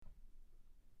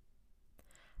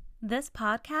This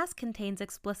podcast contains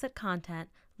explicit content.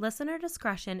 Listener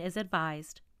discretion is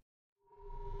advised.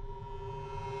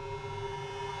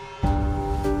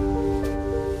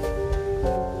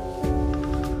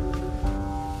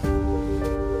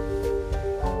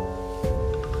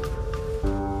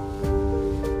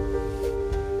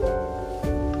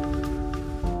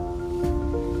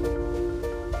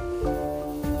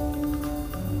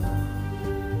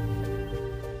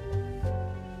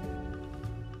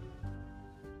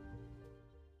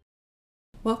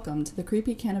 Welcome to the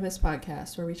Creepy Cannabis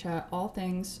Podcast, where we chat all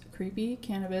things creepy,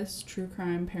 cannabis, true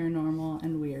crime, paranormal,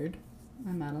 and weird.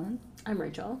 I'm Madeline. I'm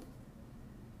Rachel.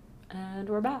 And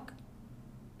we're back.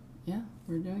 Yeah,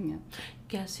 we're doing it.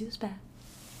 Guess who's back?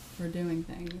 We're doing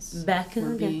things. Back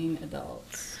We're again. being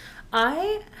adults.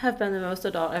 I have been the most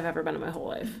adult I've ever been in my whole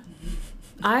life.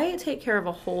 I take care of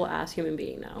a whole ass human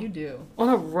being now. You do. On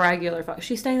a regular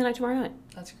She's staying the night tomorrow night.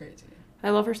 That's crazy. I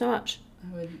love her so much.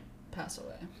 I would pass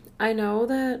away. I know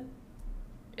that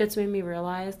it's made me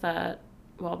realize that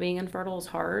while being infertile is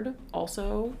hard,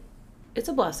 also it's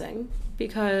a blessing,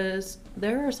 because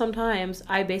there are some times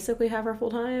I basically have her full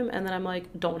time and then I'm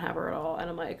like, don't have her at all. And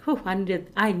I'm like, whew, I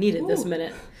needed this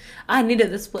minute. I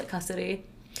needed this split custody.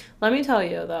 Let me tell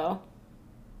you though,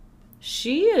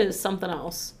 she is something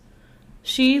else.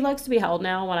 She likes to be held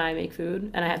now when I make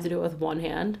food and I have to do it with one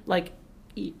hand, like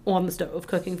on the stove,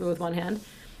 cooking food with one hand.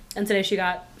 And today she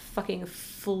got fucking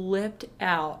flipped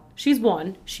out. She's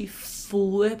one. She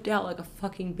flipped out like a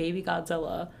fucking baby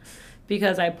Godzilla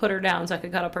because I put her down so I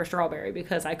could cut up her strawberry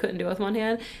because I couldn't do it with one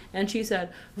hand. And she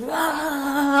said,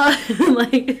 "Rah!" and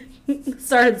like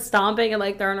started stomping and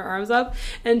like throwing her arms up.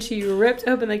 And she ripped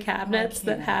open the cabinets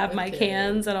that have my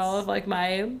cans and all of like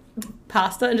my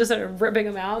pasta and just started ripping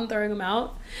them out and throwing them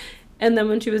out. And then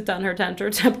when she was done her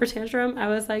temper tantrum, I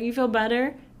was like, "You feel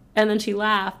better?" And then she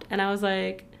laughed and I was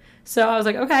like,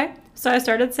 okay. So I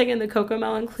started singing the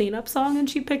Cocomelon cleanup song and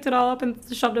she picked it all up and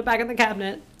shoved it back in the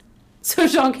cabinet. So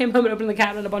Sean came home and opened the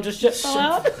cabinet and a bunch of shit fell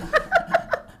out.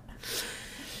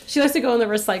 She likes to go in the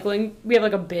recycling. We have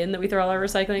like a bin that we throw all our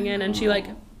recycling in and she like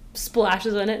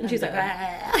splashes in it and she's like,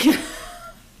 ah.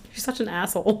 She's such an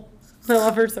asshole. I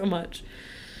love her so much.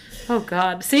 Oh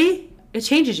God. See? It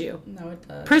changes you. No, it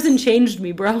does. Prison changed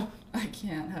me, bro. I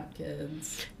can't have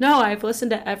kids. No, I've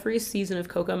listened to every season of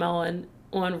Cocomelon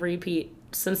on repeat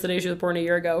since the day she was born a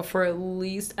year ago for at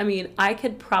least, I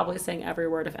could probably sing every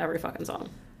word of every fucking song.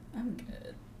 I'm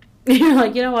good. You're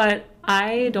like, you know what?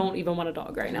 I don't even want a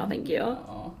dog right now, thank you.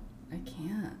 No, I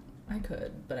can't. I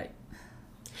could, but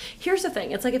Here's the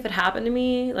thing. It's like if it happened to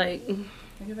me, like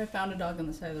if I found a dog on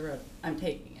the side of the road, I'm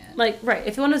taking it. Like, right,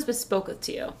 if one is bespoke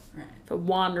to you, right. If it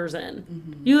wanders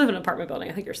in, you live in an apartment building,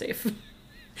 I think you're safe.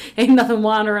 Ain't nothing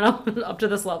wandering up to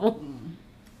this level.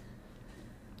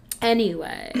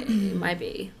 Anyway, might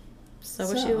be. So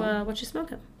what you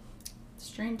smoking?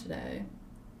 Strain today,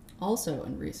 also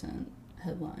in recent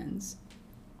headlines,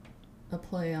 a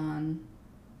play on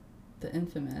the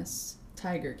infamous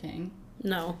Tiger King.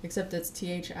 No. Except it's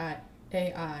Tiger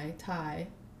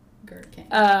King.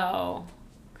 Oh.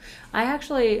 I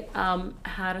actually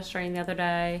had a strain the other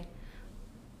day,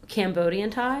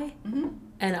 Cambodian Thai,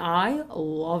 and I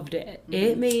loved it.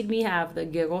 It made me have the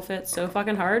giggle fit so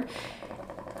fucking hard.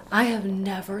 I have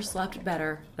never slept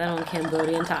better than on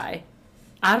Cambodian Thai.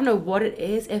 I don't know what it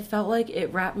is. It felt like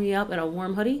it wrapped me up in a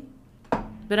warm hoodie.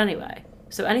 But anyway,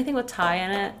 so anything with Thai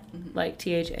in it, like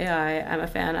THAI, I'm a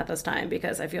fan at this time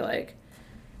because I feel like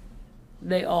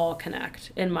they all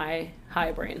connect in my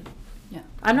high brain. Yeah.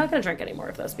 I'm not going to drink any more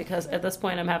of this because at this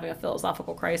point I'm having a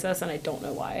philosophical crisis and I don't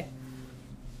know why.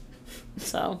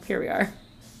 So here we are.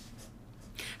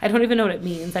 I don't even know what it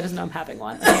means. I just know I'm having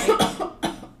one. Okay?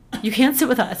 You can't sit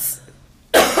with us.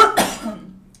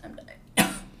 I'm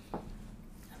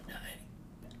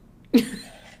dying.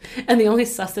 And the only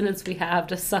sustenance we have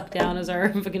to suck down is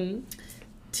our fucking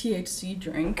THC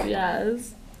drink.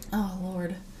 Yes. Oh,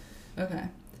 Lord. Okay.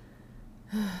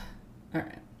 All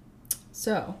right.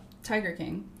 So, Tiger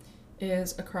King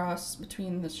is a cross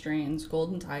between the strains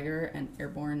Golden Tiger and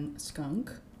Airborne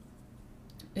Skunk.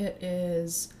 It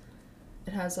has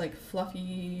like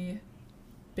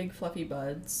big fluffy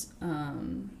buds,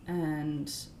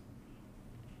 and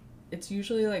it's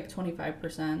usually like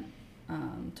 25%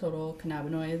 total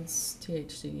cannabinoids,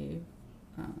 THC,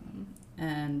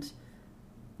 and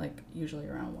like usually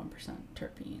around 1%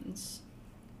 terpenes.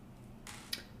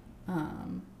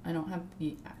 I don't have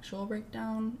the actual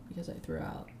breakdown because I threw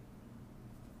out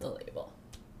the label.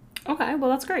 Okay, well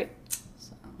that's great.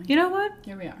 So You know what?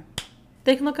 here we are.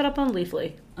 They can look it up on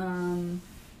Leafly.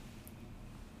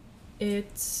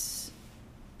 It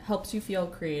helps you feel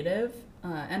creative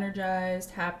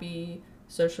energized, happy,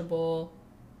 sociable,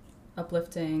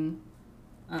 uplifting.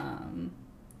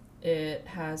 It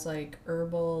has like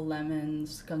herbal, lemon,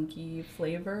 skunky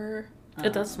flavor.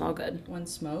 It does smell good when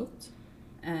smoked.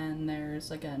 And there's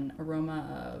like an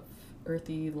aroma of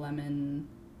earthy, lemon,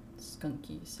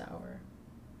 skunky, sour.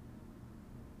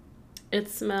 It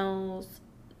smells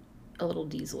a little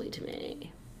diesely to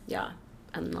me. Yeah.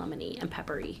 And lemony and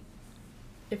peppery.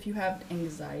 If you have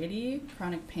anxiety,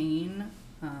 chronic pain,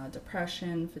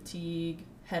 depression, fatigue,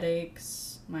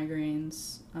 headaches,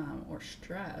 migraines, or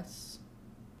stress,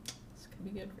 this could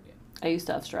be good for you. I used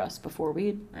to have stress before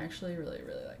weed. I actually really,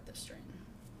 really like this strain.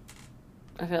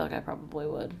 I feel like I probably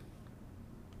would.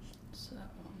 So,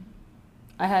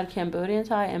 I had Cambodian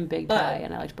Thai and Big Thai,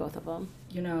 and I liked both of them.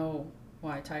 You know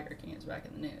why Tiger King is back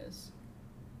in the news?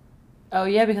 Oh,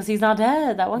 yeah, because he's not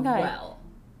dead. That one guy. Well,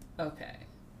 okay.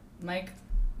 My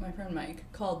friend Mike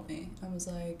called me and was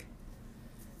like,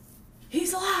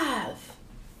 he's alive!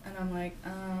 And I'm like,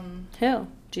 Who?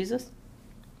 Jesus?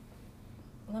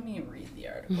 Let me read the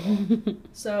article.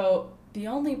 So, the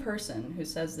only person who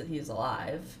says that he's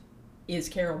alive is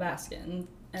Carol Baskin.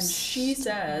 And she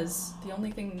says, the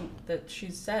only thing that she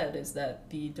said is that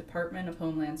the Department of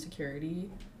Homeland Security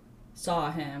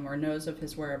saw him or knows of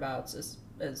his whereabouts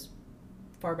as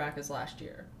far back as last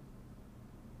year.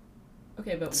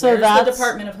 Okay, but so where's that's the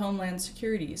Department of Homeland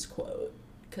Security's quote?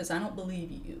 Because I don't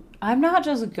believe you. I'm not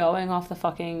just going off the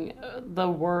fucking, the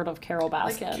word of Carol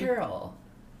Baskin. Like, Carol.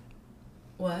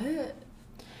 What?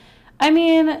 I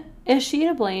mean, is she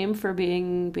to blame for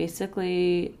being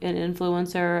basically an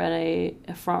influencer and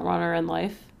a front runner in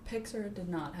life? Pixar did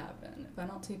not happen. If I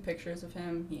don't see pictures of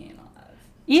him, he ain't alive.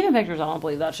 Even pictures, I don't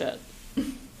believe that shit.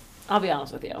 I'll be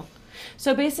honest with you.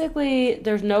 So basically,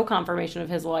 there's no confirmation of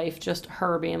his life, just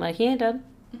her being like, he ain't dead.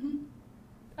 Mm-hmm.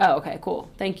 Oh, okay,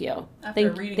 cool. Thank you.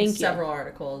 After reading several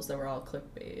articles that were all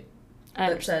clickbait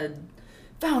that said,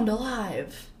 found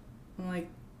alive. I'm like,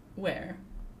 where?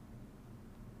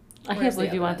 I can't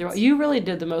believe you went through it. You really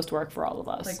did the most work for all of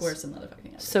us. Like, where's the motherfucking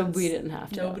evidence? So we didn't have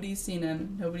to. Nobody's seen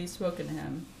him. Nobody's spoken to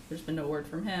him. There's been no word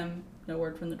from him. No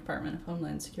word from the Department of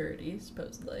Homeland Security,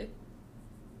 supposedly.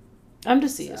 I'm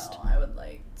deceased. So I would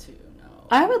like to know.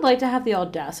 I would like to have the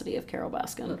audacity of Carol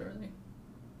Baskin. Literally.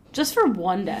 Just for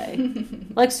one day.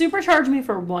 Like, supercharge me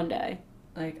for one day.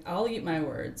 Like, I'll eat my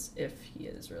words if he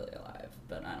is really alive,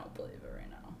 but I don't believe it right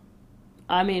now.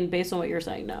 I mean, based on what you're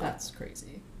saying, no. That's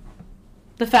crazy.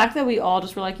 The fact that we all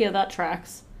just were like, yeah, that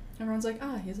tracks. Everyone's like,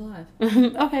 he's alive.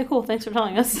 Okay, cool. Thanks for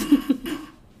telling us. I'm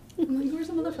like, where's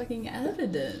the motherfucking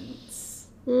evidence?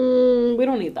 We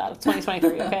don't need that. It's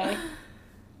 2023, okay?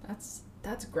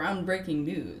 That's groundbreaking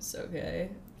news, okay?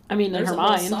 I mean, there's in her a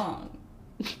whole mind. Song.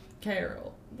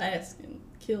 Carol Baskin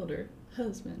killed her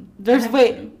husband. There's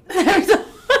Can't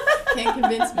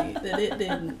convince me that it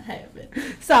didn't happen.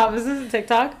 Stop. Is this a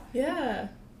TikTok? Yeah.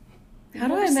 How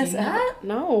do I miss that?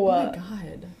 No. Oh my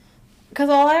god. Because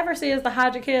all I ever see is the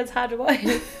hide your kids, hide your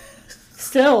wife.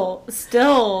 Still,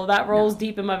 that rolls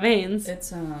deep in my veins.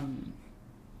 It's,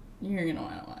 you're gonna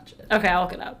want to watch it. Okay, I'll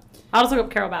look it up. I'll just look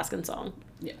up Carol Baskin's song.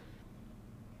 Yeah.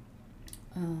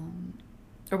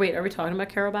 Or wait, are we talking about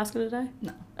Carol Baskin today?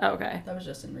 No. Oh, okay. That was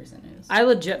just in recent news. I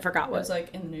legit forgot It was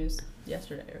like in the news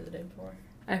yesterday or the day before.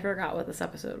 I forgot what this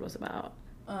episode was about.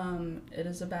 It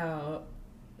is about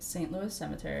St. Louis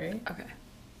Cemetery. Okay.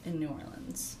 In New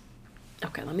Orleans.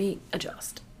 Okay, let me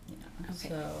adjust. Yeah. Okay.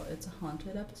 So it's a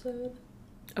haunted episode.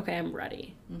 Okay, I'm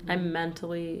ready. Mm-hmm. I'm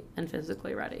mentally and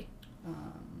physically ready.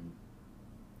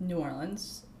 New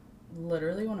Orleans,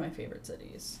 literally one of my favorite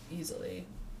cities. Easily.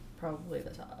 Probably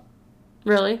the top.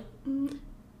 Really? Mm-hmm.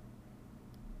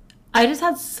 I just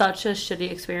had such a shitty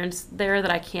experience there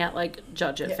that I can't, like,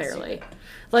 judge it fairly.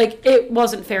 Like, it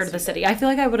wasn't fair to the city. I feel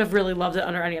like I would have really loved it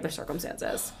under any other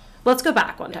circumstances. Let's go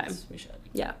back one time. We should.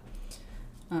 Yeah.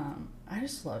 I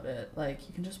just love it. Like,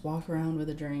 you can just walk around with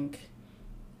a drink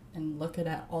and look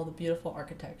at all the beautiful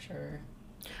architecture.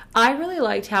 I really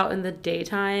liked how in the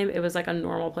daytime it was like a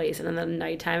normal place, and in the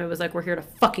nighttime it was like, we're here to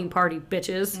fucking party,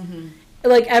 bitches. Mm-hmm.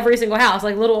 Like, every single house,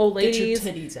 like, little old ladies.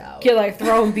 Get your titties out. Get, like,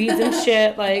 throwing beads and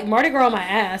shit. Like, Mardi Gras on my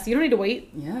ass. You don't need to wait.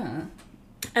 Yeah.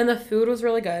 And the food was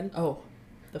really good. Oh,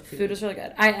 the food. Food was really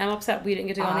good. I am upset we didn't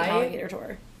get to go on the alligator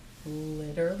tour.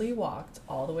 Literally walked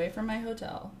all the way from my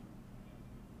hotel,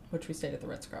 which we stayed at the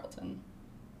Ritz-Carlton.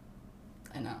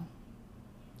 I know.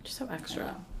 You're so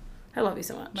extra. I love you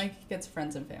so much. Mike gets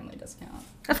friends and family discount.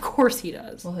 Of course he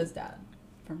does. Well, his dad.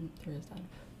 Through his dad.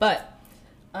 But,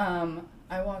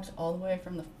 I walked all the way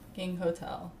from the fucking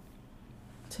hotel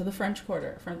to the French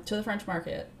Quarter, to the French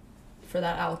Market for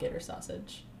that alligator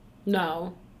sausage.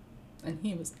 No. And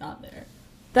he was not there.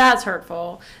 That's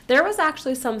hurtful. There was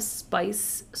actually some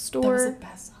spice That was store. the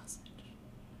best sausage.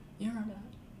 You remember that?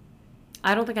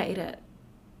 I don't think I ate it.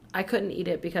 I couldn't eat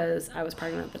it because I was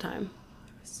pregnant at the time.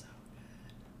 It was so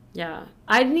good. Yeah.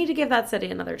 I need to give that city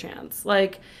another chance.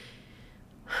 Like,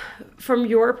 from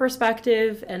your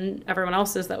perspective and everyone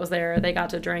else's that was there, they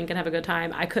got to drink and have a good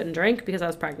time. I couldn't drink because I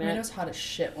was I pregnant. mean, it was hot as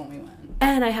shit when we went.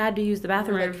 And I had to use the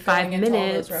bathroom We were, every 5 going into all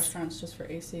minutes. those restaurants just for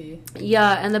AC.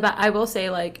 Yeah, and I will say,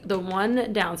 like, the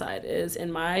one downside is,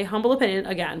 in my humble opinion,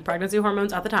 again, pregnancy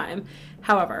hormones at the time.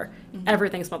 However,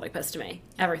 everything smelled like piss to me.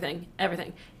 Everything.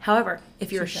 However,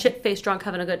 if you're shit-faced drunk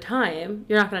having a good time,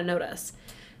 you're not going to notice.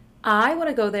 I want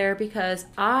to go there because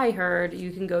I heard you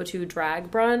can go to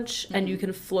drag brunch and you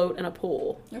can float in a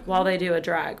pool while they do a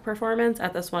drag performance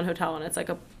at this one hotel, and it's like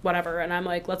a whatever. And I'm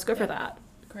like, let's go for that.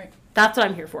 Great. That's what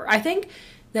I'm here for. I think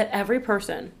that every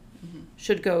person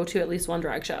should go to at least one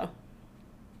drag show.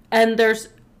 And there's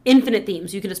infinite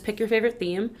themes. You can just pick your favorite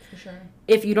theme. For sure.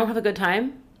 If you don't have a good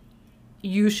time,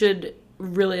 you should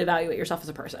really evaluate yourself as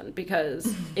a person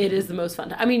because it is the most fun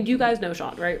time. I mean, you guys know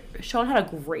Sean, right? Sean had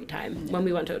a great time when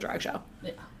we went to a drag show.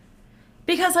 Yeah.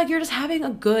 Because, like, you're just having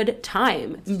a good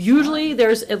time. Usually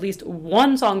there's at least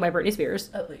one song by Britney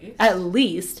Spears. At least. At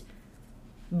least.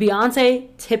 Beyonce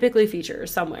typically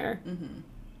features somewhere. Mm-hmm.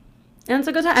 And it's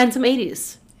a good time. And some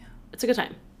 80s. Yeah. It's a good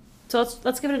time. So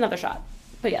let's give it another shot.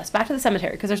 But yes, back to the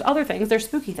cemetery, because there's other things. There's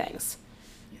spooky things.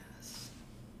 Yes.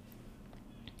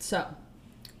 So,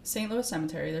 St. Louis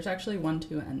Cemetery, there's actually 1,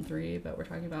 2, and 3, but we're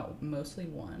talking about mostly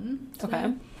 1 today.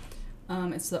 Okay.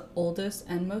 It's the oldest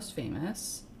and most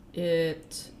famous.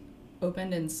 It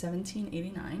opened in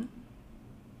 1789,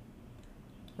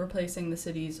 replacing the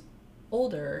city's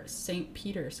older St.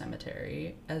 Peter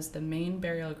Cemetery as the main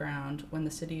burial ground when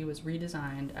the city was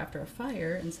redesigned after a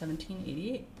fire in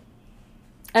 1788.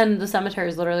 And the cemetery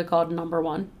is literally called Number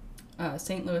 1.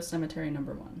 St. Louis Cemetery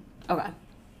number 1. Okay.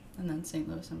 And then St.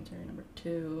 Louis Cemetery number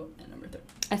 2 and number 3.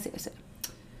 I see.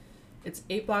 It's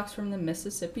 8 blocks from the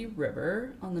Mississippi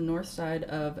River on the north side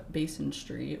of Basin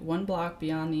Street, 1 block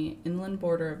beyond the inland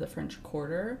border of the French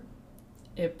Quarter.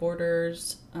 It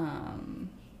borders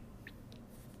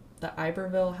the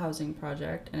Iberville Housing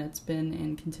Project, and it's been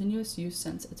in continuous use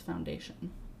since its foundation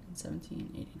in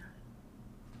 1789.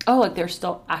 Oh, like they're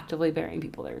still actively burying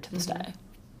people there to this day.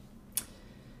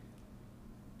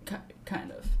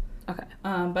 Kind of. Okay.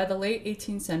 By the late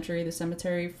 18th century, the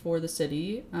cemetery for the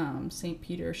city, St.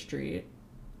 Peter Street,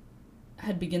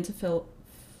 had begun to fill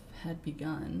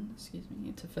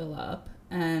up,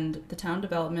 and the town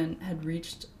development had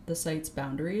reached the site's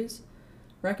boundaries.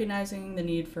 Recognizing the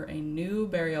need for a new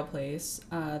burial place,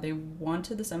 they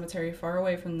wanted the cemetery far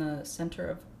away from the center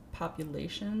of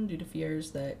population due to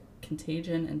fears that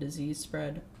contagion and disease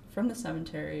spread from the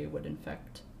cemetery would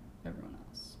infect everyone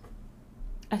else.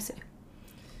 I see.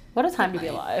 What a time to be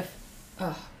alive. Oh,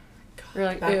 my God. You're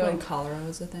like, back ew. when cholera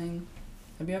was a thing.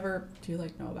 Do you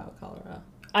know about cholera?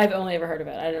 I've only ever heard of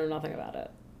it. I know nothing about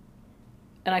it.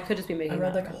 And I could just be making I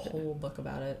read that like a up. whole book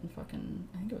about it in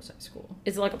I think it was high school.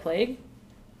 Is it like a plague?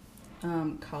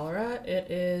 Cholera, it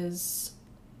is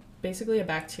basically a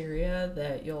bacteria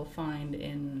that you'll find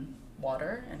in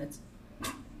water, and it's...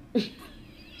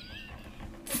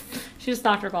 She just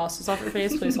knocked her glasses off her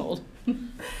face. Please hold.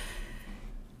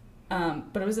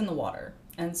 But it was in the water,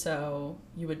 and so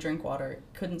you would drink water,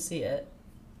 couldn't see it.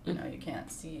 You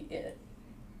can't see it.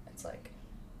 It's like...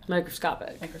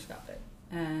 Microscopic.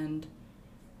 And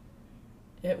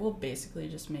it will basically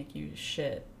just make you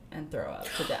shit and throw up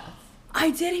to death. I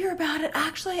did hear about it.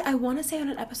 Actually, I want to say on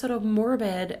an episode of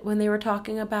Morbid when they were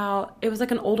talking about, it was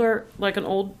like an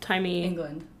old-timey...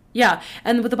 England. Yeah,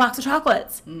 and with a box of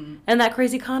chocolates. Mm. And that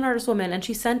crazy con artist woman, and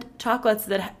she sent chocolates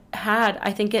that had,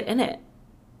 I think, it in it.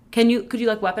 Could you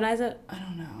like weaponize it? I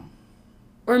don't know.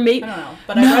 Or maybe... I don't know.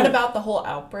 But I read about the whole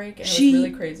outbreak, and it was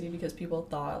really crazy because people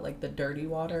thought like the dirty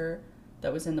water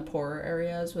that was in the poorer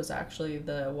areas was actually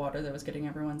the water that was getting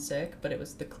everyone sick, but it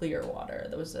was the clear water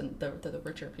that was the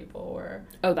richer people were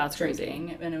that's drinking,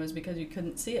 crazy. and it was because you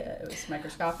couldn't see it. It was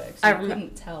microscopic, so you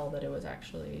couldn't tell that it was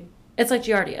actually... It's like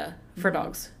Giardia for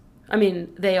dogs. I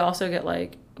mean, they also get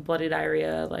like bloody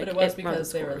diarrhea. Like, but it was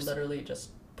because they were literally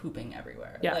just pooping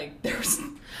everywhere. Yeah. Like, there was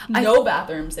no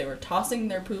bathrooms. They were tossing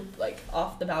their poop, like,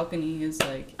 off the balconies.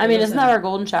 Like, I mean, isn't that where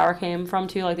Golden Shower came from,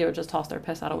 too? Like, they would just toss their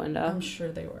piss out a window. I'm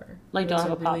sure they were. Like, don't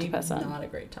have a pot to really piss in. Not a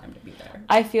great time to be there.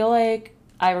 I feel like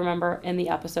I remember in the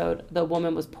episode, the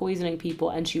woman was poisoning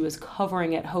people, and she was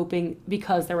covering it, hoping,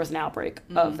 because there was an outbreak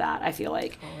of that, I feel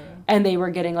like. Cholera. And they were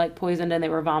getting, like, poisoned, and they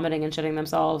were vomiting and shitting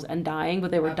themselves and dying,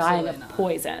 but they were dying of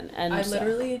poison. And I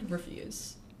literally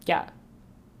refuse. Yeah.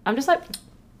 I'm just like...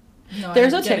 No,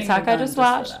 There's I'm a getting TikTok the I gun just for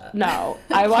watched. that. No,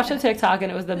 I watched a TikTok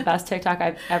and it was the best TikTok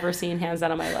I've ever seen, hands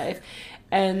down, in my life.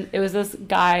 And it was this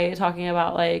guy talking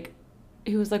about, like,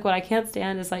 he was like, what I can't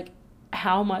stand is, like,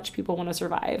 how much people want to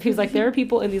survive. He was like, there are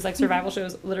people in these, like, survival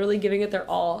shows literally giving it their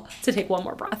all to take one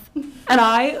more breath.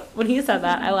 And when he said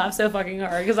that, I laughed so fucking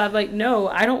hard because I'm like, no,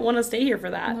 I don't want to stay here for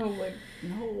that. No, like,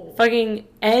 no. Fucking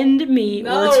end me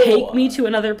No. or take me to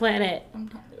another planet. I'm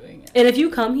not doing it. And if you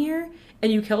come here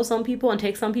and you kill some people and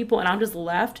take some people and I'm just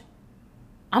left,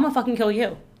 I'm gonna fucking kill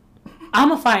you. I'm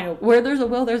gonna find where there's a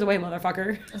will, there's a way,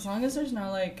 motherfucker. As long as there's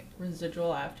no, like,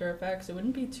 residual after effects, it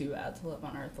wouldn't be too bad to live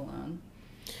on Earth alone.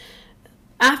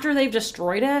 After they've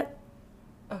destroyed it,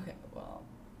 Okay, well,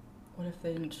 what if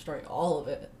they didn't destroy all of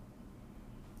it?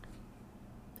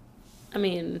 I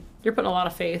mean, you're putting a lot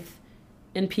of faith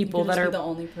in people You could that just are be the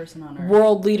only person on Earth.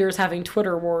 world leaders having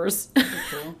Twitter wars. That'd be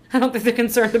cool. I don't think they're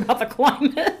concerned about the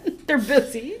climate. They're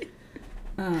busy.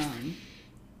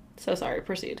 So sorry,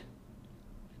 proceed.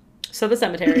 So the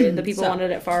cemetery, the people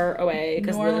wanted it far away.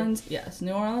 New Orleans, yes.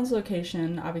 New Orleans'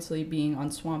 location, obviously being on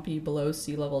swampy, below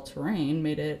sea level terrain,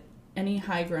 made it any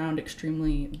high ground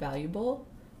extremely valuable.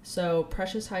 So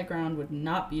precious high ground would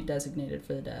not be designated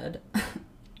for the dead.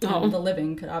 The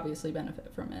living could obviously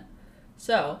benefit from it.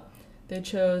 So they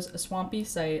chose a swampy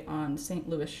site on St.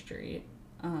 Louis Street.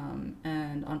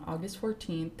 And on August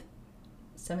 14th,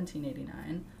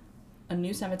 1789, a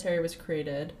new cemetery was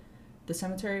created. The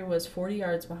cemetery was 40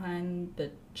 yards behind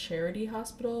the Charity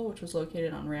Hospital, which was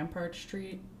located on Rampart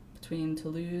Street between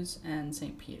Toulouse and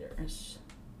St. Peter's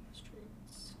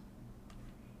Streets.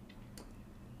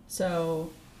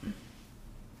 So,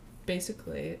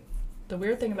 basically, the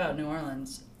weird thing about New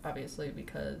Orleans, obviously,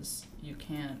 because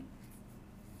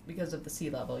of the sea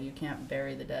level, you can't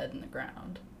bury the dead in the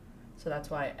ground. So that's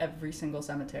why every single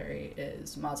cemetery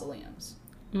is mausoleums.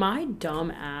 My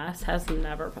dumb ass has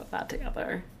never put that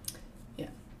together. Yeah.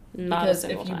 Not Because a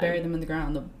single if you time. bury them in the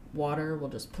ground, the water will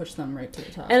just push them right to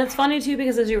the top. And it's funny too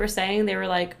because as you were saying, they were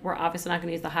like, we're obviously not going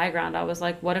to use the high ground. I was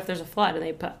like, what if there's a flood and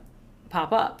they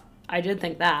pop up? I did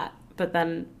think that, but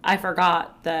then I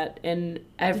forgot that in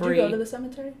every. Did you go to the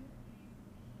cemetery?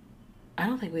 I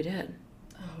don't think we did.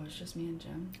 Oh, it's just me and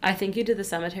Jim. I think you did the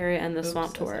cemetery and the Oops, swamp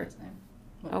I said tour. his name.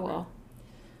 Oh Whatever. well,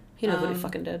 he knows what he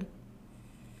fucking did.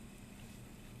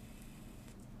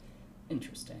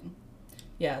 Interesting.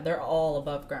 Yeah, they're all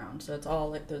above ground, so it's all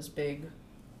like those big.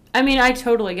 I mean, I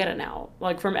totally get it now.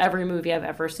 Like, from every movie I've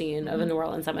ever seen of a New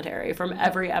Orleans cemetery, from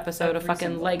every episode of Every fucking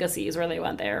single- Legacies where they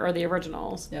went there, or the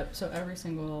originals. Yep. So every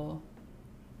single.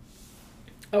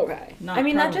 Okay. Not I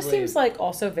mean, that just probably- seems like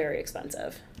also very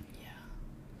expensive.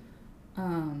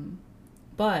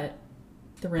 But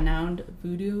the renowned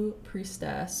voodoo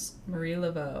priestess Marie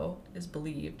Laveau is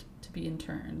believed to be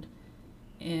interned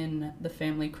in the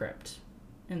family crypt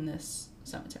in this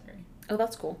cemetery. Oh,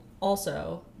 that's cool.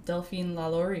 Also, Delphine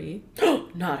Lalaurie,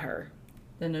 Not her.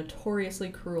 the notoriously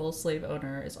cruel slave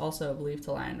owner, is also believed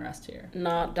to lie and rest here.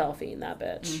 Not Delphine, that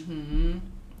bitch. Mm-hmm.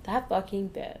 That fucking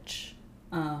bitch.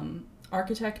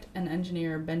 Architect and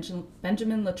engineer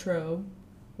Benjamin Latrobe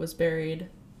was buried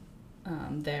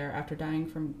there after dying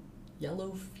from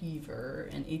yellow fever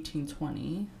in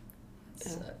 1820. That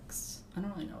sucks. I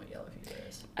don't really know what yellow fever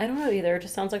is. I don't know either. It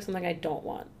just sounds like something I don't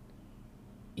want.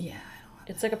 Yeah, I don't want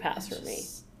It's like a pass for me.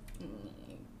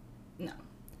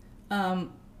 No.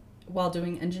 While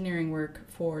doing engineering work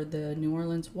for the New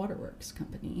Orleans Waterworks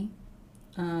Company,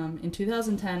 in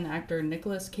 2010, actor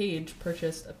Nicolas Cage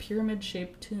purchased a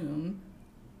pyramid-shaped tomb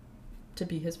to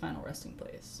be his final resting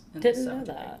place. In this Didn't know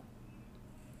cemetery. that.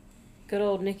 Good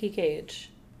old Nicky Cage.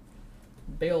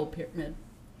 Big old pyramid.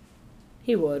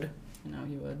 He would. You know,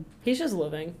 he would. He's just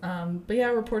living. But yeah,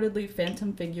 reportedly,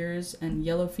 phantom figures and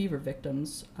yellow fever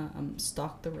victims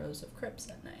stalk the rows of crypts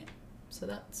at night. So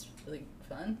that's really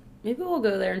fun. Maybe we'll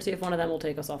go there and see if one of them will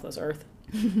take us off this earth.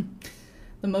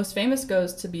 The most famous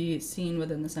ghost to be seen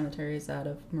within the cemetery is that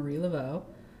of Marie Laveau,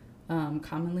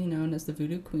 commonly known as the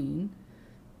Voodoo Queen.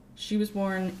 She was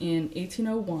born in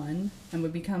 1801 and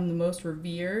would become the most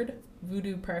revered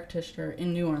voodoo practitioner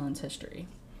in New Orleans history.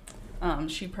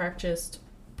 She practiced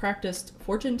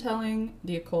fortune-telling,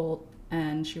 the occult,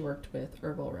 and she worked with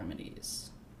herbal remedies.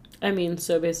 I mean,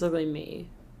 so basically me.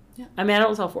 Yeah. I mean, I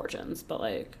don't sell fortunes, but,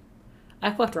 like,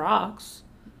 I collect rocks.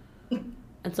 And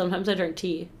sometimes I drink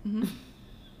tea. Mm-hmm.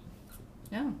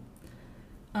 Yeah.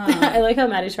 I like how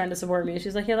Maddie's trying to support me.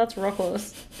 She's like, yeah, that's real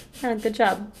close. Yeah, good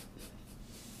job.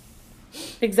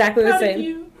 Exactly the Proud of same.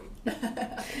 you.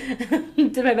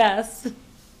 Did my best.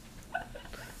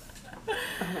 Oh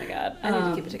my god. I need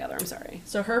to keep it together. I'm sorry.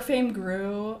 So her fame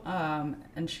grew,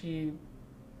 and she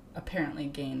apparently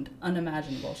gained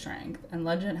unimaginable strength, and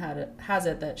legend has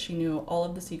it that she knew all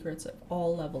of the secrets of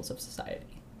all levels of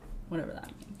society, whatever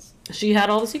that means. She had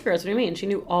all the secrets. What do you mean? She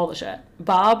knew all the shit.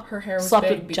 Bob Her hair was slept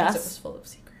big with because Jess. it was full of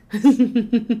secrets.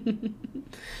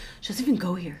 She doesn't even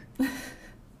go here.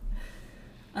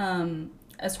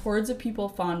 As hordes of people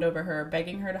fawned over her,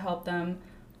 begging her to help them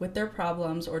with their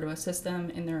problems or to assist them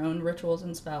in their own rituals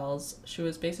and spells, she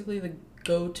was basically the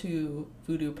go-to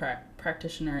voodoo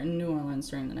practitioner in New Orleans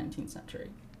during the 19th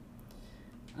century.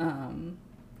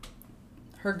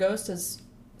 Her ghost has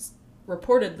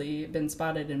reportedly been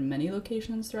spotted in many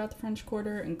locations throughout the French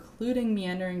Quarter, including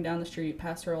meandering down the street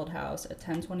past her old house at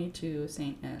 1022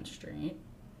 St. Anne Street.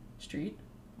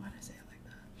 Why did I say it like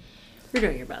that? You're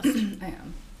doing your best. I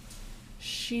am.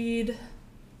 She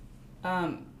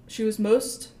was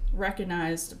most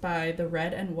recognized by the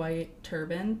red and white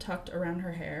turban tucked around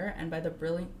her hair and by the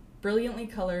brilliantly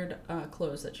colored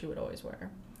clothes that she would always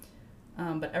wear.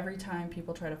 But every time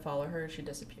people try to follow her, she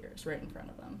disappears right in front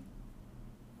of them.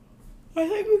 I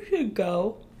think we should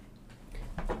go.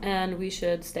 And we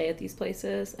should stay at these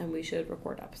places and we should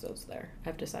record episodes there.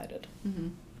 I've decided. Mm-hmm.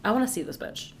 I want to see this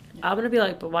bitch. Yeah. I'm going to be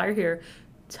like, but while you're here,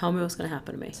 tell me what's going to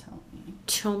happen to me. Tell me.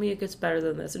 Tell me it gets better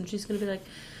than this. And she's going to be like,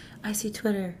 I see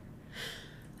Twitter.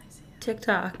 I see it.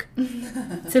 TikTok.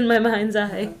 It's in my mind's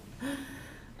eye.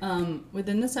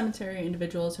 Within the cemetery,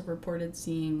 individuals have reported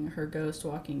seeing her ghost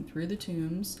walking through the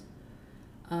tombs.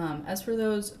 As for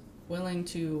those willing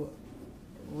to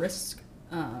risk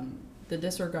the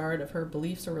disregard of her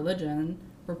beliefs or religion,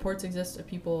 reports exist of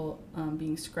people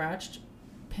being scratched,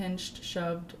 pinched,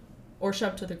 shoved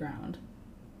to the ground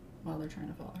while they're trying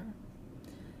to follow her.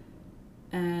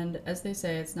 And as they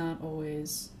say,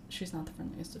 she's not the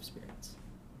friendliest of spirits.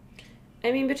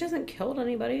 I mean, bitch hasn't killed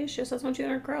anybody. She just doesn't want you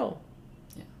in her grill.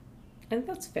 Yeah. I think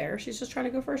that's fair. She's just trying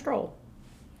to go for a stroll.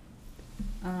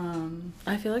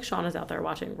 I feel like Sean is out there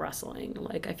watching wrestling.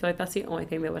 Like, I feel like that's the only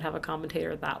thing that would have a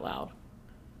commentator that loud.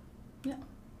 Yeah.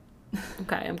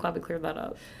 Okay, I'm glad we cleared that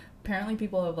up. Apparently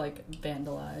people have,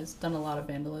 done a lot of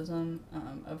vandalism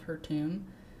of her tomb.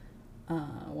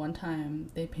 One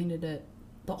time they painted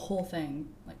the whole thing,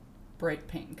 bright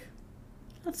pink.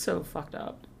 That's so fucked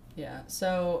up. Yeah,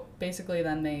 so basically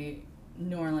then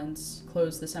New Orleans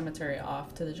closed the cemetery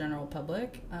off to the general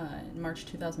public in March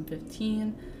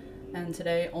 2015, and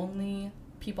today only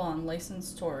people on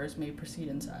licensed tours may proceed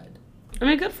inside. I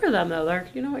mean, good for them, though. They're,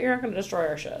 you know what, you're not going to destroy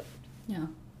our shit. Yeah.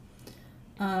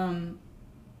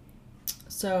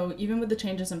 So even with the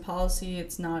changes in policy,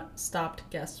 it's not stopped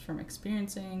guests from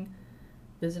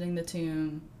visiting the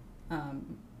tomb.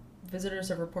 Visitors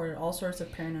have reported all sorts of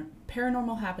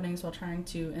paranormal happenings while trying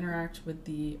to interact with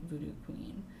the voodoo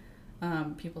queen.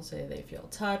 People say they feel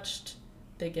touched,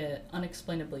 they get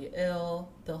unexplainably ill,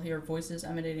 they'll hear voices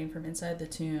emanating from inside the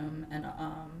tomb, and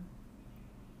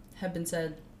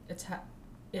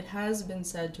it has been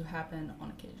said to happen on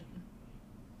occasion.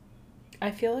 I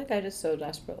feel like I just so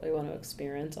desperately want to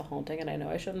experience a haunting, and I know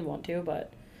I shouldn't want to,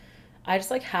 but I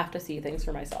just, have to see things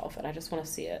for myself, and I just want to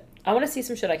see it. I want to see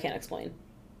some shit I can't explain.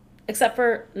 Except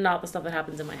for not the stuff that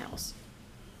happens in my house.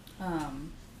 But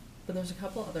there's a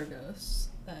couple other ghosts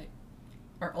that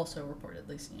are also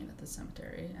reportedly seen at the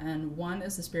cemetery, and one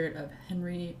is the spirit of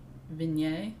Henry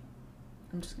Vignier.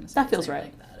 I'm just going to say that feels right.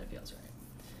 Like that. It feels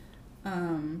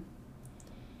right.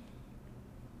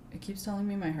 It keeps telling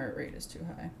me my heart rate is too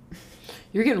high.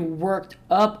 You're getting worked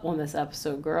up on this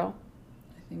episode, girl.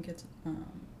 I think it's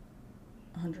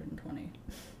 120.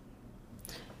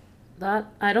 That,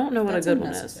 I don't know what That's a good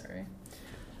unnecessary.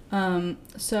 one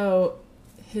is. So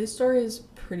his story is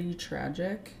pretty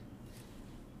tragic.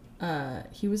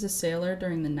 He was a sailor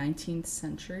during the 19th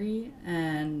century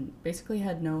and basically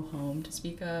had no home to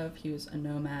speak of. He was a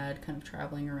nomad, kind of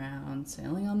traveling around,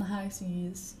 sailing on the high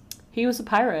seas. He was a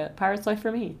pirate. Pirate's life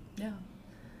for me. Yeah.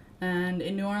 And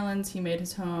in New Orleans, he made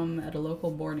his home at a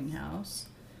local boarding house,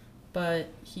 but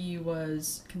he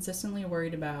was consistently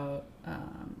worried about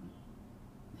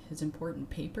his important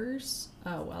papers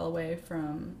while away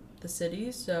from the city.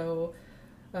 So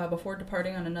before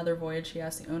departing on another voyage, he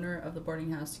asked the owner of the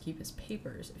boarding house to keep his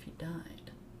papers if he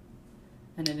died.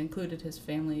 And it included his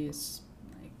family's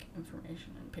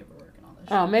information and paperwork and all that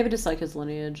shit. Oh, maybe just his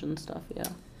lineage and stuff, yeah.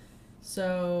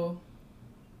 So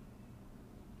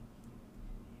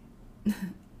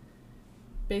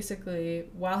basically,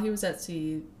 while he was at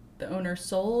sea, the owner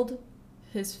sold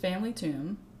his family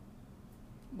tomb,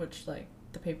 which the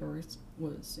paper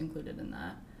was included in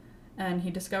that, and he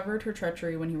discovered her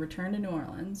treachery when he returned to New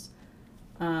Orleans.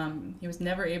 He was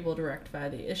never able to rectify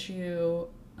the issue,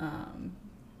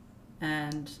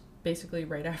 and basically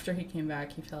right after he came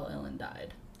back, he fell ill and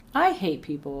died. I hate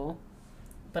people.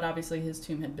 But obviously his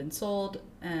tomb had been sold,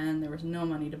 and there was no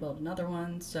money to build another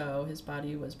one, so his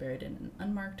body was buried in an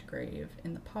unmarked grave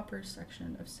in the paupers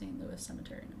section of St. Louis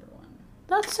Cemetery No. 1.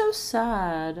 That's so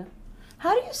sad.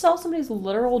 How do you sell somebody's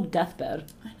literal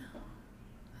deathbed? I know.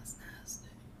 That's nasty.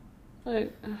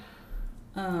 Like,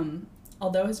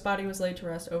 Although his body was laid to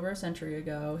rest over a century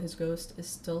ago, his ghost is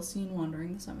still seen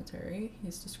wandering the cemetery.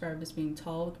 He's described as being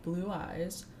tall with blue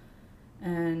eyes,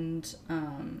 and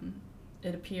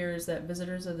it appears that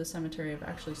visitors of the cemetery have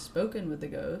actually spoken with the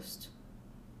ghost,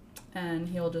 and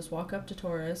he'll just walk up to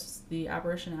tourists. The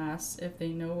apparition asks if they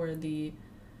know where the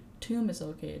tomb is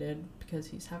located because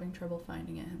he's having trouble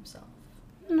finding it himself.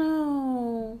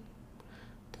 no.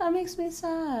 That makes me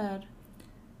sad.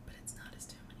 But it's not his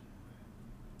tomb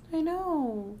anymore. I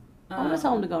know. I'm gonna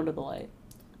tell him to go into the light.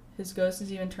 His ghost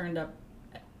is even turned up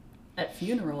at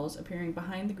funerals, appearing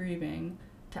behind the grieving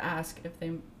to ask if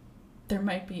there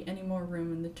might be any more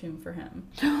room in the tomb for him.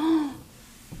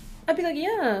 I'd be like,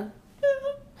 yeah.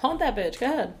 Haunt that bitch. Go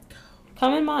ahead.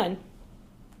 Come in mine.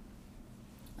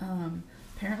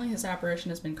 Apparently his apparition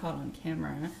has been caught on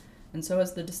camera, and so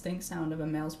has the distinct sound of a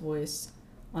male's voice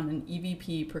on an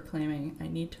EVP proclaiming, "I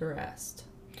need to rest."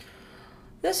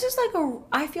 This is like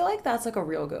I feel like that's like a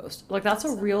real ghost. Like that's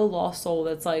a real lost soul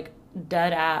that's like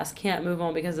dead ass, can't move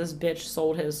on because this bitch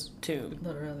sold his tomb.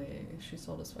 Literally, she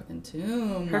sold his fucking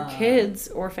tomb. Her kids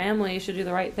or family should do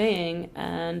the right thing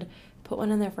and put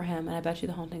one in there for him, and I bet you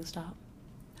the haunting stop.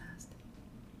 Nasty.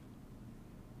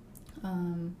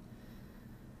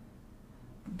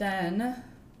 Then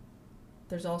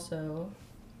there's also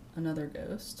another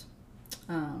ghost.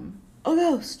 A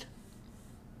ghost.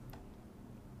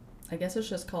 I guess it's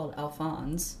just called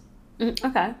Alphonse.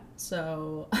 Okay.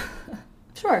 So,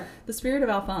 Sure. the spirit of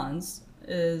Alphonse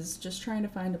is just trying to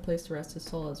find a place to rest his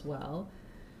soul as well.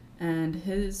 And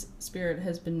his spirit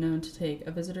has been known to take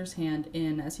a visitor's hand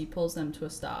in as he pulls them to a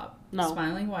stop. No.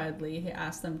 Smiling widely, he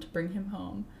asks them to bring him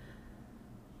home.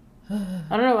 I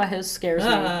don't know why his scares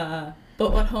me.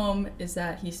 But what home is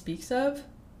that he speaks of?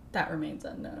 That remains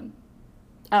unknown.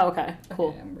 Oh, okay. Cool.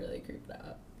 Okay, I'm really creeped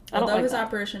out. I don't Although like his that.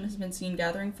 apparition has been seen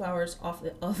gathering flowers off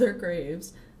the other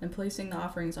graves and placing the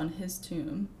offerings on his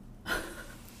tomb.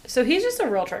 So he's just a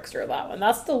real trickster, that one.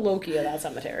 That's the Loki of that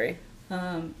cemetery.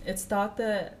 It's thought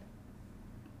that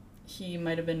he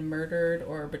might have been murdered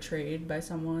or betrayed by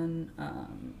someone.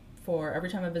 For every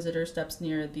time a visitor steps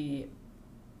near the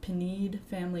Pinede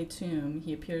family tomb,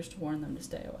 he appears to warn them to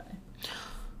stay away.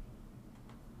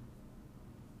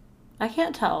 I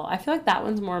can't tell. I feel like that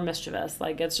one's more mischievous.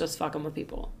 Like, it's just fucking with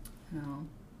people. No.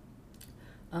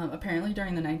 Apparently,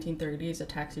 during the 1930s, a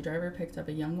taxi driver picked up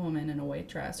a young woman in a white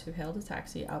dress who hailed a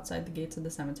taxi outside the gates of the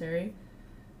cemetery.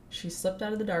 She slipped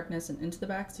out of the darkness and into the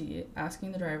back seat,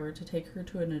 asking the driver to take her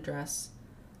to an address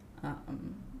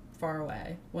far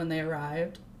away. When they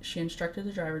arrived, she instructed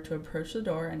the driver to approach the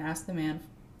door and ask the man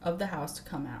of the house to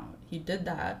come out. He did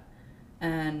that,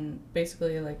 and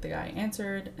basically, like, the guy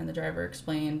answered, and the driver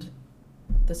explained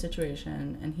the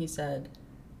situation, and he said,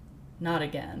 "Not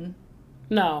again."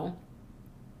 No.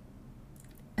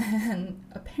 And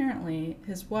apparently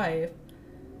his wife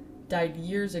died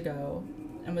years ago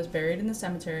and was buried in the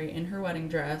cemetery in her wedding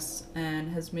dress and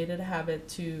has made it a habit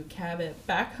to cab it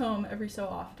back home every so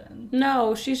often.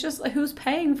 No, she's just like, who's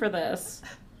paying for this?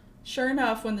 Sure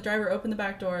enough, when the driver opened the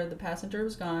back door, the passenger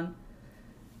was gone,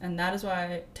 and that is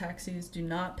why taxis do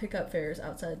not pick up fares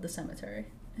outside the cemetery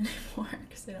anymore,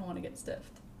 because they don't want to get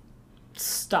stiffed.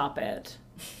 Stop it.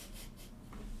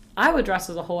 I would dress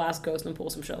as a whole ass ghost and pull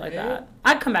some shit like Right? that.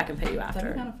 I'd come back and pay you after.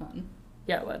 That'd be kind of fun.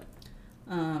 Yeah, it would.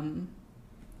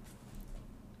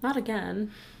 Not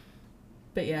again.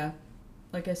 But yeah,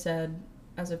 like I said,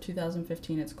 as of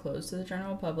 2015, it's closed to the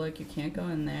general public. You can't go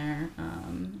in there.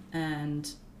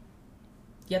 And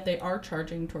yet they are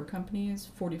charging tour companies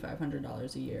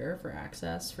 $4,500 a year for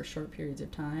access for short periods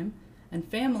of time. And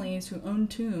families who own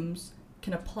tombs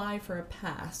can apply for a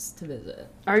pass to visit.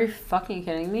 Are you fucking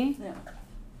kidding me? Yeah.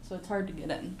 So it's hard to get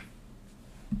in.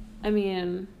 I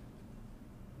mean,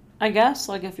 I guess,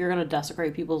 like, if you're gonna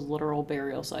desecrate people's literal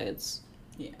burial sites,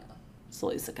 Yeah. it's the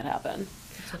least that could happen.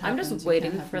 That's what I'm happens. just You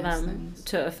waiting can't have for nice them things.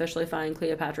 to officially find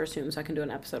Cleopatra's tomb so I can do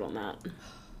an episode on that. That'd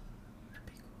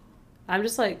be cool. I'm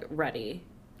just, like, ready.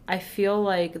 I feel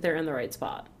like they're in the right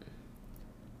spot.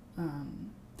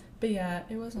 But yeah,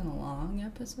 it wasn't a long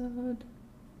episode.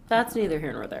 That's neither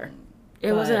here nor there.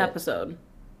 It was an But- episode.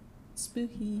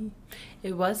 Spooky.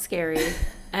 It was scary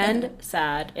and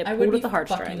sad. It I pulled would at be the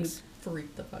heartstrings. fucking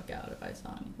freaked the fuck out if I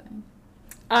saw anything.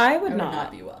 I I would would not.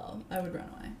 not be well. I would run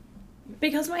away.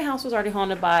 Because my house was already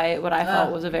haunted by what I felt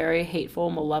Ugh. was a very hateful,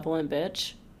 malevolent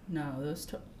bitch. No,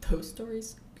 Those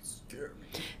stories scare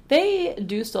me. They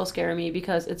do still scare me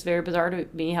because it's very bizarre to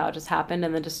me how it just happened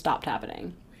and then just stopped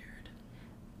happening. Weird.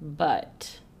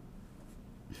 But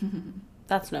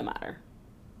that's no matter.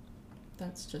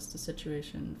 That's just a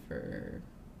situation for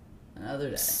another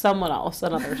day. Someone else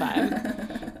another time.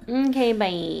 Okay,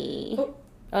 bye. Oh.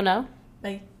 Oh no?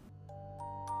 Bye.